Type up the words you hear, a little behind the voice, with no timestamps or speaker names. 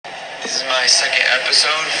This is my second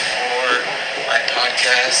episode for my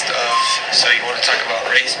podcast of So You Want to Talk About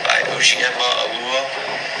Race by Ojiema Oluo.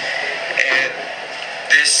 And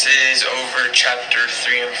this is over chapter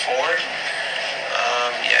 3 and 4.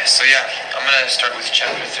 I'm going to start with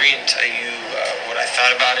chapter 3 and tell you what I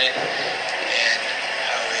thought about it and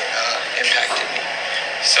how it impacted me.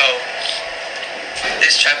 So,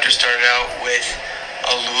 this chapter started out with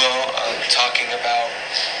Oluo talking about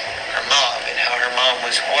her mom and how her mom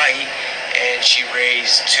was white and she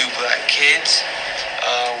raised two black kids,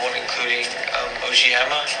 one including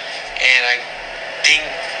Ojiema, and I think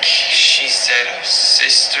she said a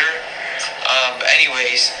sister.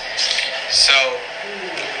 So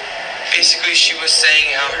basically she was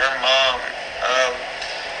saying how her mom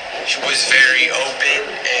she was very open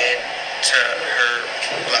and to her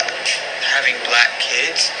having black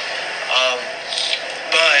kids,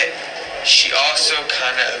 but she also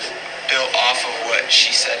kind of built off of what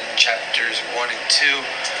she said in chapters 1 and 2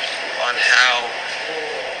 on how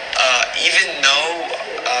even though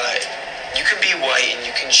you can be white and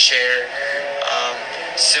you can share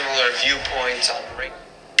similar viewpoints on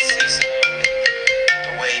racism,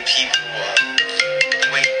 the way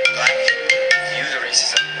black people view the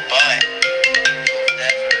racism, but you'll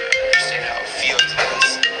never understand how it feels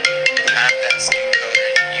unless you have that skin color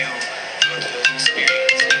and you go to those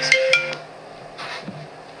experiences.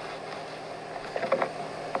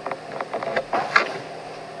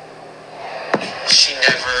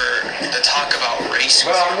 The talk about race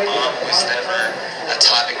with her mom was never a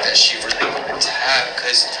topic that she really wanted to have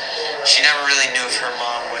because she never really knew if her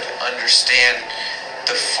mom would understand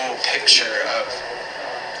the full picture of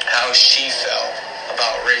how she felt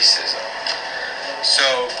about racism. So,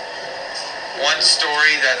 one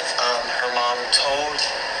story that her mom told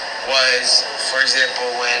was, for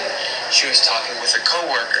example, when she was talking with a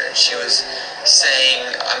coworker and she was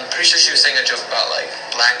saying, I'm pretty sure she was saying a joke about like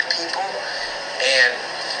black people, and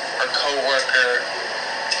her coworker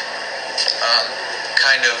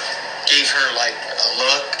kind of gave her like a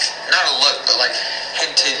look, not a look, but like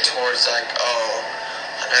hinted towards like, oh,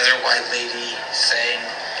 another white lady saying,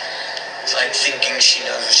 like thinking she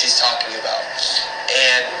knows what she's talking about.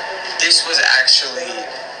 And this was actually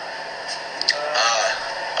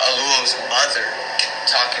Oluo's mother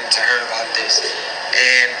talking to her about this.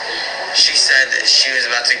 And she said that she was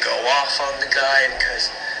about to go off on the guy because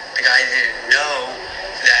the guy didn't know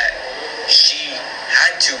that she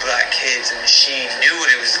had two black kids and she knew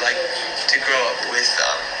what it was like to grow up with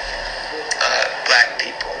black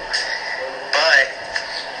people. But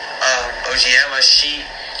Ojiema, she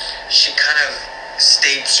kind of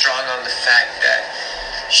stayed strong on the fact that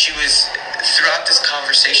she was, throughout this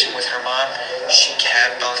conversation with her mom, she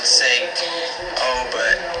kept on saying, oh,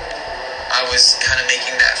 but I was kind of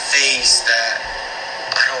making that face that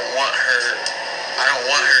I don't want her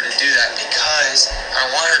to do that because I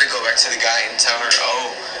don't want her to go back to the guy and tell her,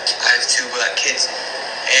 oh, I have two black kids.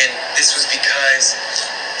 And this was because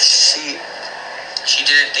she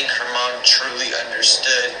didn't think her mom truly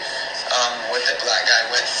understood what the black guy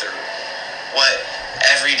went through. What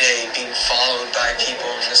every day being followed by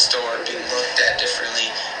people in the store, being looked at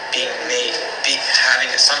differently,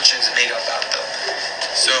 having assumptions made about them.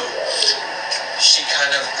 So she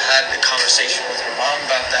kind of had the conversation with her mom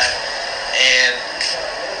about that, and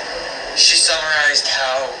she summarized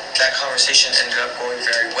how that conversation ended up going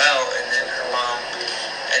very well, and then her mom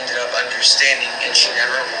ended up understanding, and she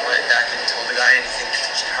never went back and told the guy anything.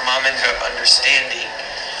 Her mom ended up understanding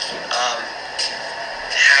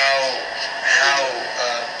how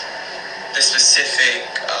the specific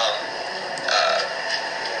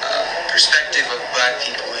perspective of black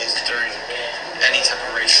people is during any type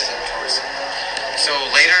of racism towards them. So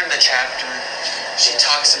later in the chapter, she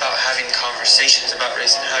talks about having conversations about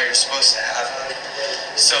race and how you're supposed to have them.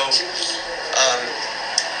 So,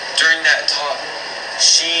 during that talk,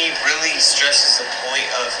 she really stresses the point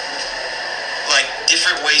of, like,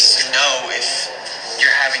 different ways to know if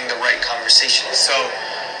you're having the right conversation. So,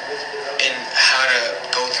 in how to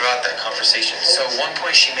go throughout that conversation. So, one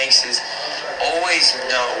point she makes is always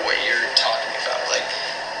know what you're talking about. Like,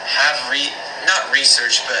 not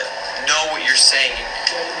research, but know what you're saying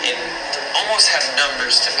and almost have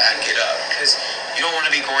numbers to back it up, because you don't want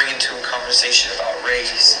to be going into a conversation about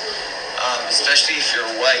race, especially if you're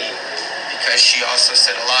white, because she also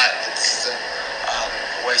said a lot that this is a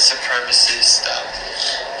white supremacist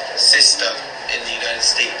system in the United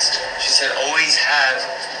States. She said always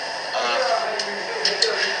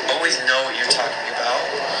know what you're talking about.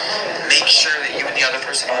 Make sure that you and the other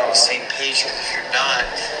person are on the same page, because if you're not,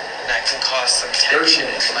 that can cause some tension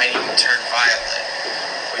and might even turn violent,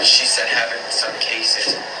 which she said happened in some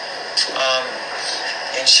cases.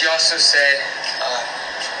 And she also said,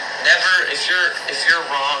 never, if you're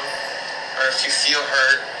wrong or if you feel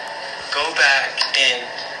hurt, go back and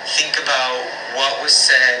think about what was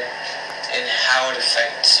said and how it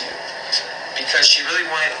affects you. Because she really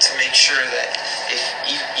wanted to make sure that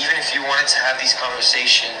even if you wanted to have these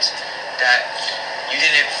conversations, that you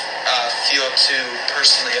didn't feel too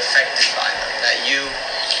personally affected by them. That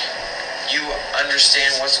you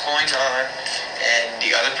understand what's going on and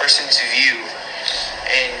the other person's view,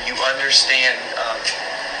 and you understand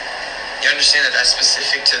that that's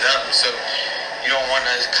specific to them. So you don't want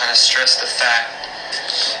to kind of stress the fact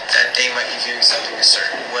that they might be viewing something a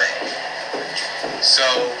certain way. So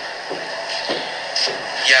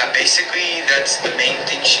yeah, basically that's the main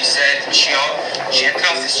thing she said. She ended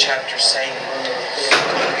off this chapter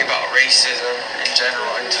talking about racism in general,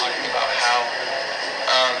 and talking about how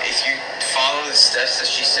if you follow the steps that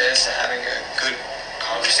she says to having a good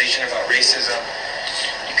conversation about racism,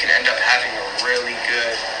 you can end up having a really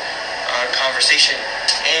good conversation,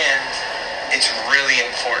 and it's really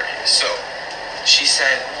important. So she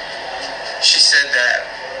said that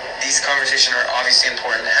these conversations are obviously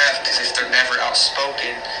important to have, because if they're never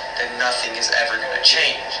outspoken, then nothing is ever going to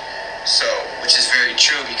change. So, which is very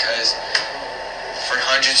true, because for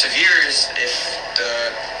hundreds of years, if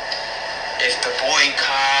the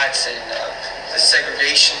boycotts and the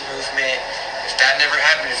segregation movement, if that never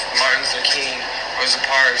happened, if Martin Luther King, Rosa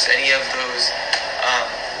Parks, any of those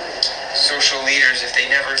social leaders, if they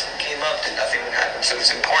never came up, then nothing would happen. So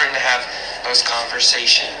it's important to have those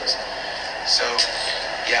conversations. So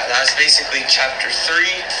yeah, that's basically chapter 3.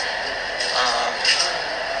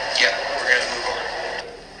 We're going to move on.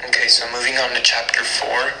 Okay, so moving on to chapter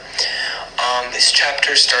 4. This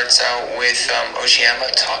chapter starts out with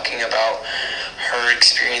Ojiema talking about her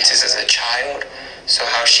experiences as a child. So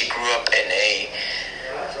how she grew up in a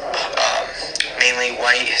mainly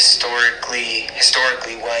white, historically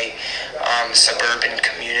white suburban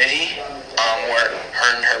community, where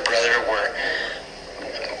her and her brother were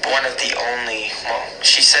one of the only,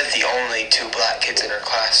 she said the only 2 black kids in her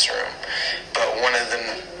classroom, but one of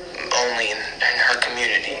them only in her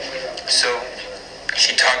community. So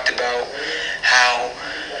she talked about how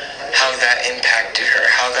that impacted her,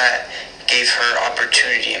 how that gave her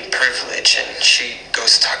opportunity and privilege, and she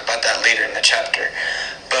goes to talk about that later in the chapter.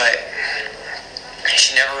 But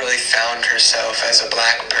she never really found herself as a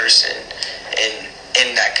black person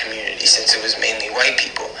in that community, since it was mainly white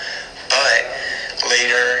people. But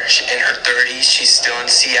later, in her 30s, she's still in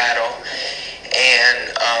Seattle,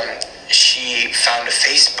 and she found a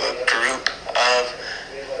Facebook group of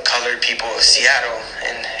colored people of Seattle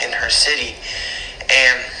in her city,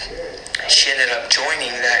 and she ended up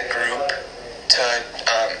joining that group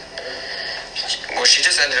she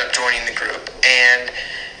just ended up joining the group, and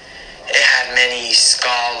it had many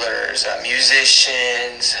scholars,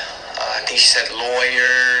 musicians, I think she said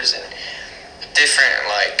lawyers, and different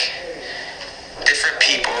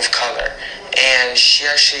people of color. And she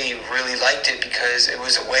actually really liked it, because it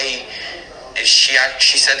was a way, she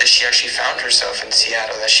said that she actually found herself in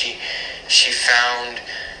Seattle, that she found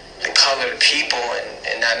the colored people,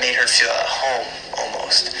 and that made her feel at home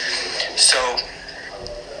almost. So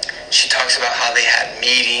she talks about how they had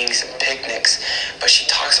meetings and picnics, but she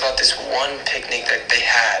talks about this one picnic that they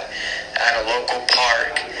had at a local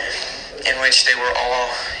park, in which they were all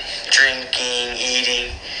drinking,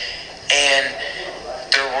 eating, and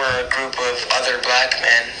there were a group of other black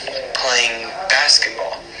men playing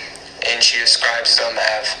basketball, and she describes them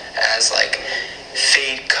as like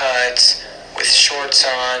fade cuts with shorts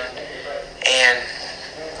on, and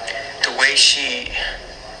the way she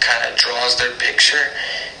kind of draws their picture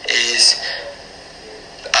is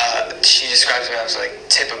she describes them as like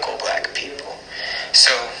typical black people.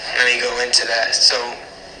 So let me go into that. So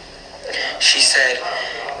she said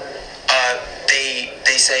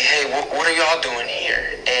they say, hey, what are y'all doing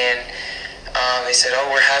here? And they said, oh,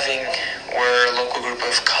 we're a local group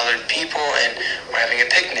of colored people, and we're having a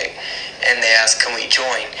picnic. And they asked, can we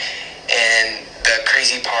join? And the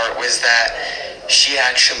crazy part was that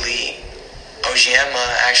Ojiema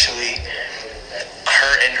actually,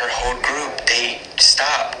 her and her whole group, they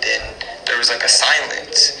stopped, and there was like a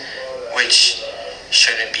silence, which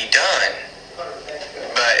shouldn't be done.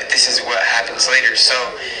 But this is what happens later. So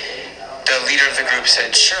the leader of the group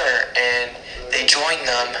said, sure, and they joined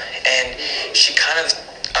them, and she kind of,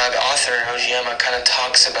 the author, Ojiema, kind of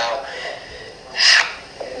talks about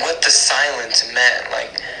what the silence meant,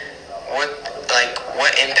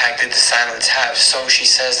 what impact did the silence have. So she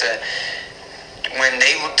says that when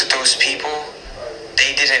they looked at those people,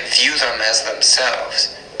 they didn't view them as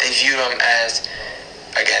themselves. They viewed them as,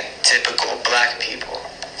 again, typical black people.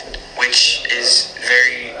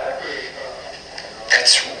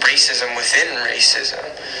 that's racism within racism.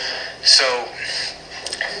 So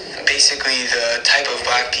basically the type of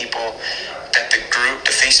black people that the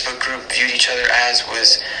Facebook group viewed each other as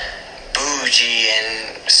was bougie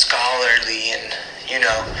and scholarly and,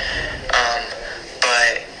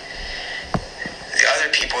 but the other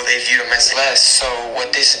people, they viewed them as less. So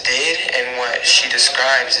what this did and what she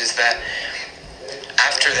describes is that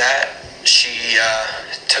after that, she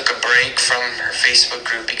took a break from her Facebook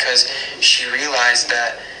group because she realized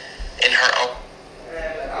that in her own